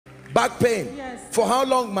Back pain? Yes. For how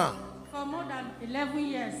long, ma? For more than 11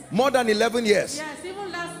 years. More than 11 years? Yes,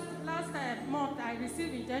 even last month I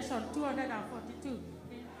received injection 242 in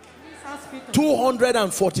this hospital.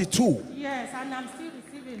 242? Yes, and I'm still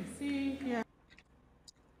receiving. See here.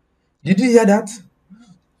 Did you hear that?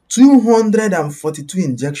 242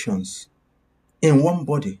 injections in one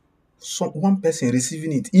body. So one person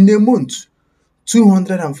receiving it in a month.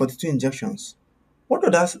 242 injections. What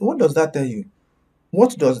does that tell you?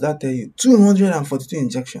 What does that tell you? 242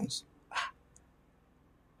 injections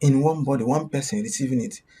in one body, one person receiving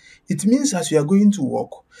it. It means as you are going to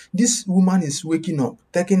work, this woman is waking up,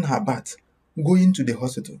 taking her bath, going to the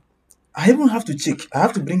hospital. I even have to check. I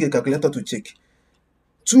have to bring a calculator to check.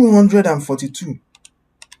 242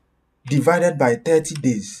 divided by 30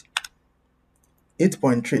 days.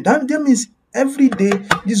 8.3. That means every day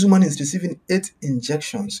this woman is receiving 8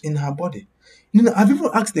 injections in her body. I've even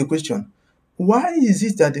asked the question, why is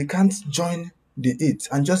it that they can't join the 8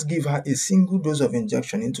 and just give her a single dose of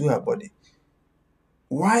injection into her body?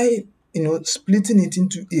 Why, splitting it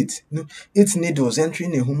into 8, 8 needles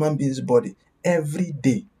entering a human being's body every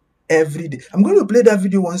day? Every day. I'm going to play that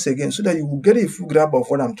video once again so that you will get a full grab of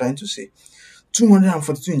what I'm trying to say.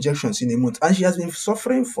 242 injections in a month, and she has been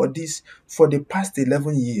suffering for this for the past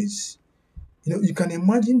 11 years. You can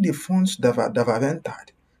imagine the funds that have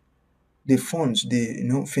entered, the funds,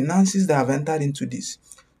 the finances that have entered into this.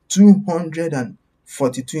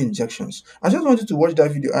 242 injections. I just want you to watch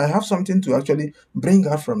that video. I have something to actually bring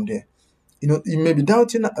out from there. You may be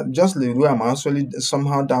doubting, just the way I'm actually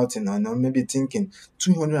somehow doubting, and maybe thinking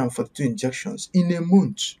 242 injections in a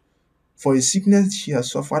month for a sickness she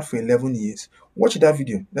has suffered for 11 years. Watch that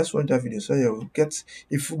video. Let's watch that video so you'll get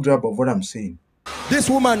a full grab of what I'm saying. This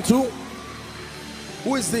woman too?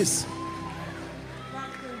 Who is this?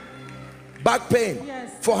 Back pain?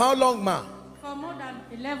 Yes. For how long, ma? For more than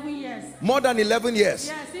 11 years. More than 11 years?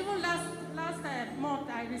 Yes, even last month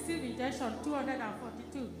I received injection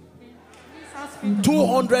 242 in this hospital.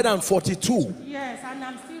 242? Yes, and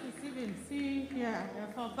I'm still receiving. See here,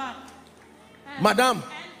 for back. Madam.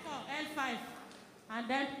 L4, L5, and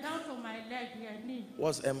then down to my leg here, knee.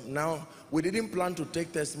 Now we didn't plan to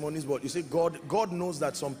take testimonies, but you see, God knows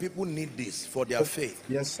that some people need this for their faith.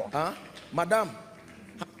 Yes, sir. Madam,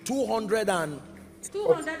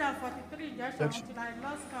 243 injections until I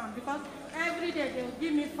lost count, because every day they will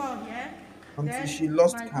give me 4 here. Until then she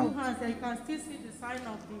lost my count. 2 hands, you can still see the sign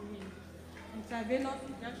of the intravenous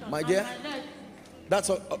injection. My dear, my leg. that's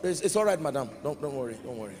all, it's all right, madam. Don't worry,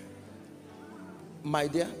 don't worry. My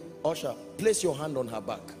dear usher, place your hand on her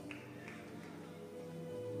back.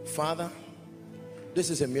 Father, this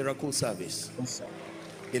is a miracle service. Yes, sir.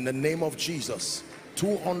 In the name of Jesus,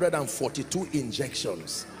 242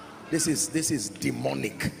 injections. This is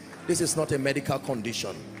demonic. This is not a medical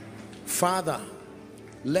condition. Father,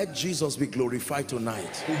 let Jesus be glorified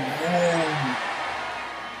tonight. Amen.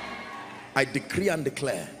 I decree and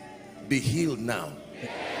declare, be healed now.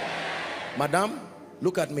 Madam,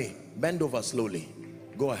 look at me. Bend over slowly.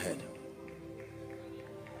 Go ahead.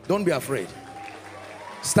 Don't be afraid.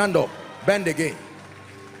 Stand up. Bend again.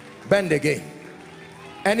 Bend again.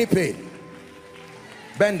 Any pain?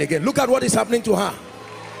 Bend again. Look at what is happening to her.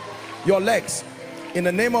 Your legs. In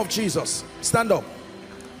the name of Jesus. Stand up.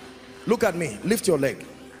 Look at me. Lift your leg.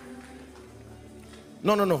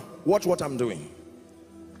 No. Watch what I'm doing.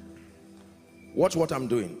 Watch what I'm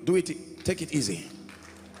doing. Do it. Take it easy.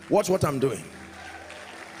 Watch what I'm doing.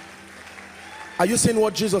 Are you seeing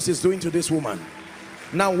what Jesus is doing to this woman?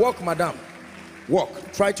 Now walk, madam.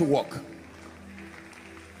 Walk. Try to walk.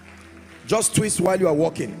 Just twist while you are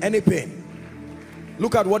walking. Any pain?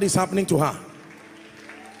 Look at what is happening to her.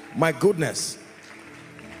 My goodness.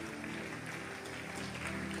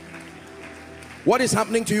 What is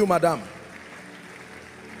happening to you, madam?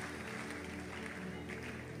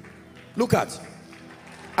 Look at.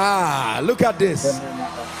 Look at this.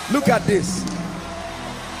 Look at this.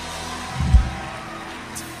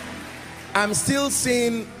 I'm still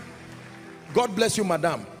seeing. God bless you,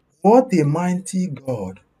 madam. What a mighty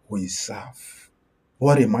God we serve.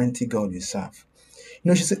 What a mighty God we serve.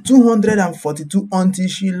 She said 242 until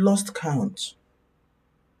she lost count.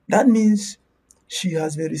 That means she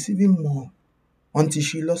has been receiving more until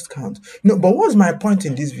she lost count. But what's my point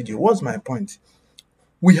in this video? What's my point?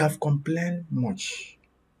 We have complained much.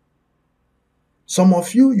 Some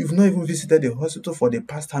of you've not even visited the hospital for the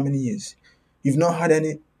past how many years? You've not had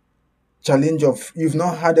any you've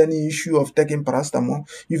not had any issue of taking paracetamol.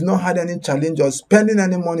 You've not had any challenge of spending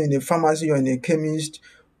any money in a pharmacy or in a chemist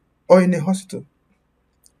or in a hospital.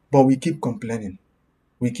 But we keep complaining.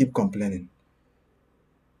 We keep complaining.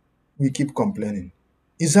 We keep complaining.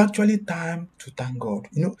 It's actually time to thank God.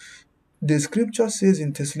 The scripture says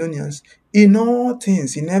in Thessalonians, in all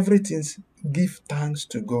things, in everything, give thanks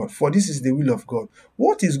to God, for this is the will of God.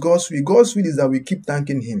 What is God's will? God's will is that we keep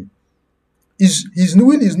thanking Him. His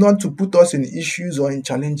will is not to put us in issues or in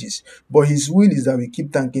challenges, but His will is that we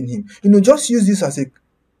keep thanking Him. Just use this as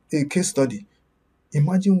a case study.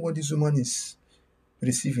 Imagine what this woman is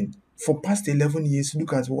receiving. For past 11 years,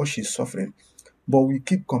 look at what she's suffering. But we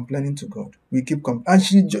keep complaining to God. And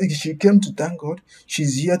she came to thank God.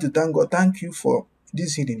 She's here to thank God. Thank you for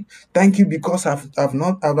this healing. Thank you because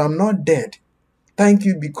I'm not dead. Thank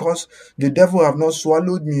you because the devil have not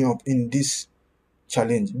swallowed me up in this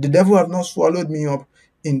challenge. The devil have not swallowed me up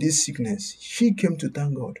in this sickness. She came to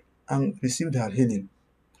thank God and received her healing.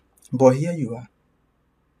 But here you are.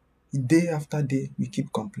 Day after day, we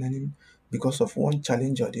keep complaining because of one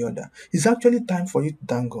challenge or the other. It's actually time for you to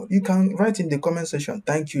thank God. You can write in the comment section,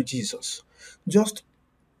 thank you, Jesus. Just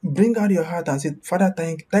bring out your heart and say, Father,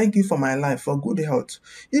 thank you for my life, for good health.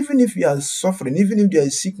 Even if you are suffering, even if there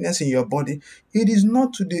is sickness in your body, it is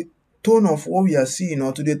not to the tone of what we are seeing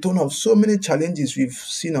or to the tone of so many challenges we've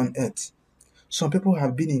seen on earth. Some people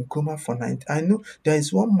have been in coma for 19. I know there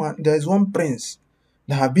is one prince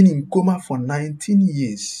that have been in coma for 19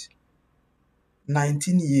 years.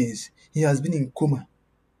 19 years. He has been in coma.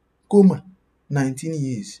 19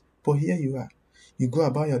 years. But here you are. You go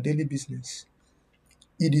about your daily business.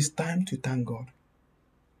 It is time to thank God.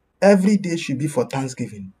 Every day should be for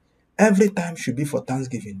thanksgiving. Every time should be for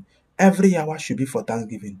thanksgiving. Every hour should be for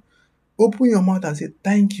thanksgiving. Open your mouth and say,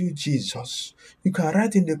 thank you, Jesus. You can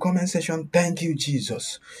write in the comment section, thank you,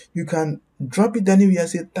 Jesus. You can drop it anywhere and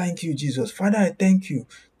say, thank you, Jesus. Father, I thank you.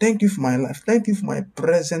 Thank you for my life. Thank you for my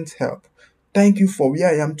present help. Thank you for where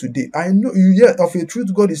I am today. I know you yet of a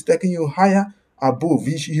truth, God is taking you higher above.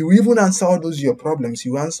 He will even answer all those your problems. He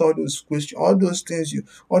will answer all those questions, all those things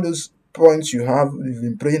all those points you've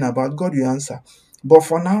been praying about. God will answer. But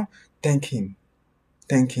for now, thank Him.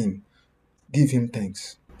 Thank Him. Give Him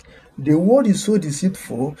thanks. The world is so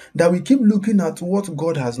deceitful that we keep looking at what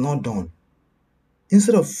God has not done,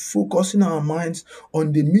 instead of focusing our minds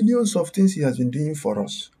on the millions of things He has been doing for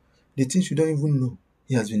us, the things you don't even know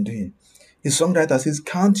He has been doing. A songwriter says,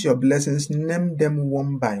 count your blessings, name them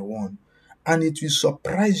one by one, and it will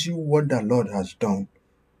surprise you what the Lord has done.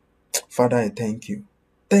 Father, I thank you.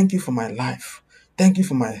 Thank you for my life. Thank you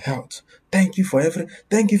for my health. Thank you for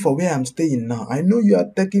where I'm staying now. I know you are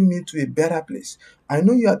taking me to a better place. I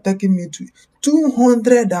know you are taking me to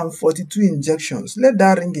 242 injections. Let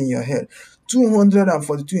that ring in your head.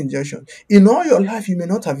 242 injections. In all your life, you may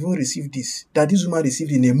not have even received this, that this woman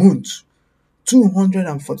received in a month.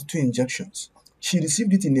 242 injections. She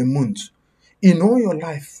received it in a month. In all your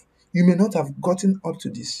life, you may not have gotten up to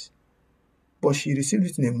this, but she received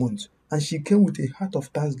it in a month, and she came with a heart of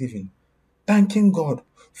thanksgiving, thanking God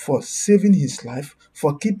for saving his life,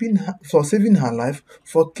 for saving her life,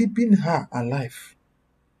 for keeping her alive.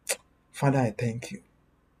 Father, I thank you.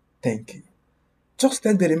 Thank you. Just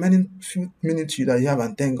take the remaining few minutes that you have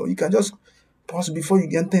and thank God. You can just pause before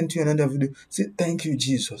you enter into another video. Say, thank you,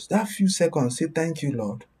 Jesus. That few seconds, say, thank you,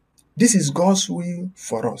 Lord. This is God's will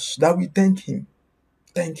for us, that we thank Him.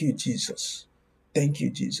 Thank you, Jesus. Thank you,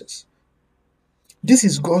 Jesus. This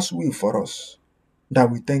is God's will for us, that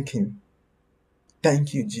we thank Him.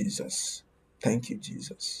 Thank you, Jesus. Thank you,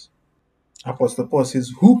 Jesus. Apostle Paul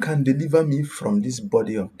says, who can deliver me from this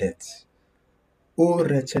body of death? O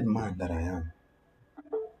wretched man that I am.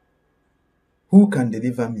 Who can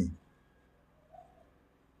deliver me?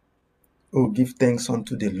 Oh, give thanks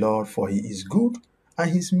unto the Lord, for He is good,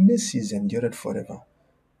 and His mercies endureth forever.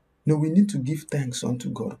 No, we need to give thanks unto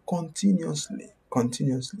God continuously.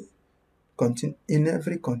 In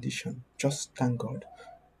every condition. Just thank God.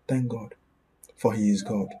 Thank God, for He is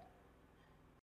God.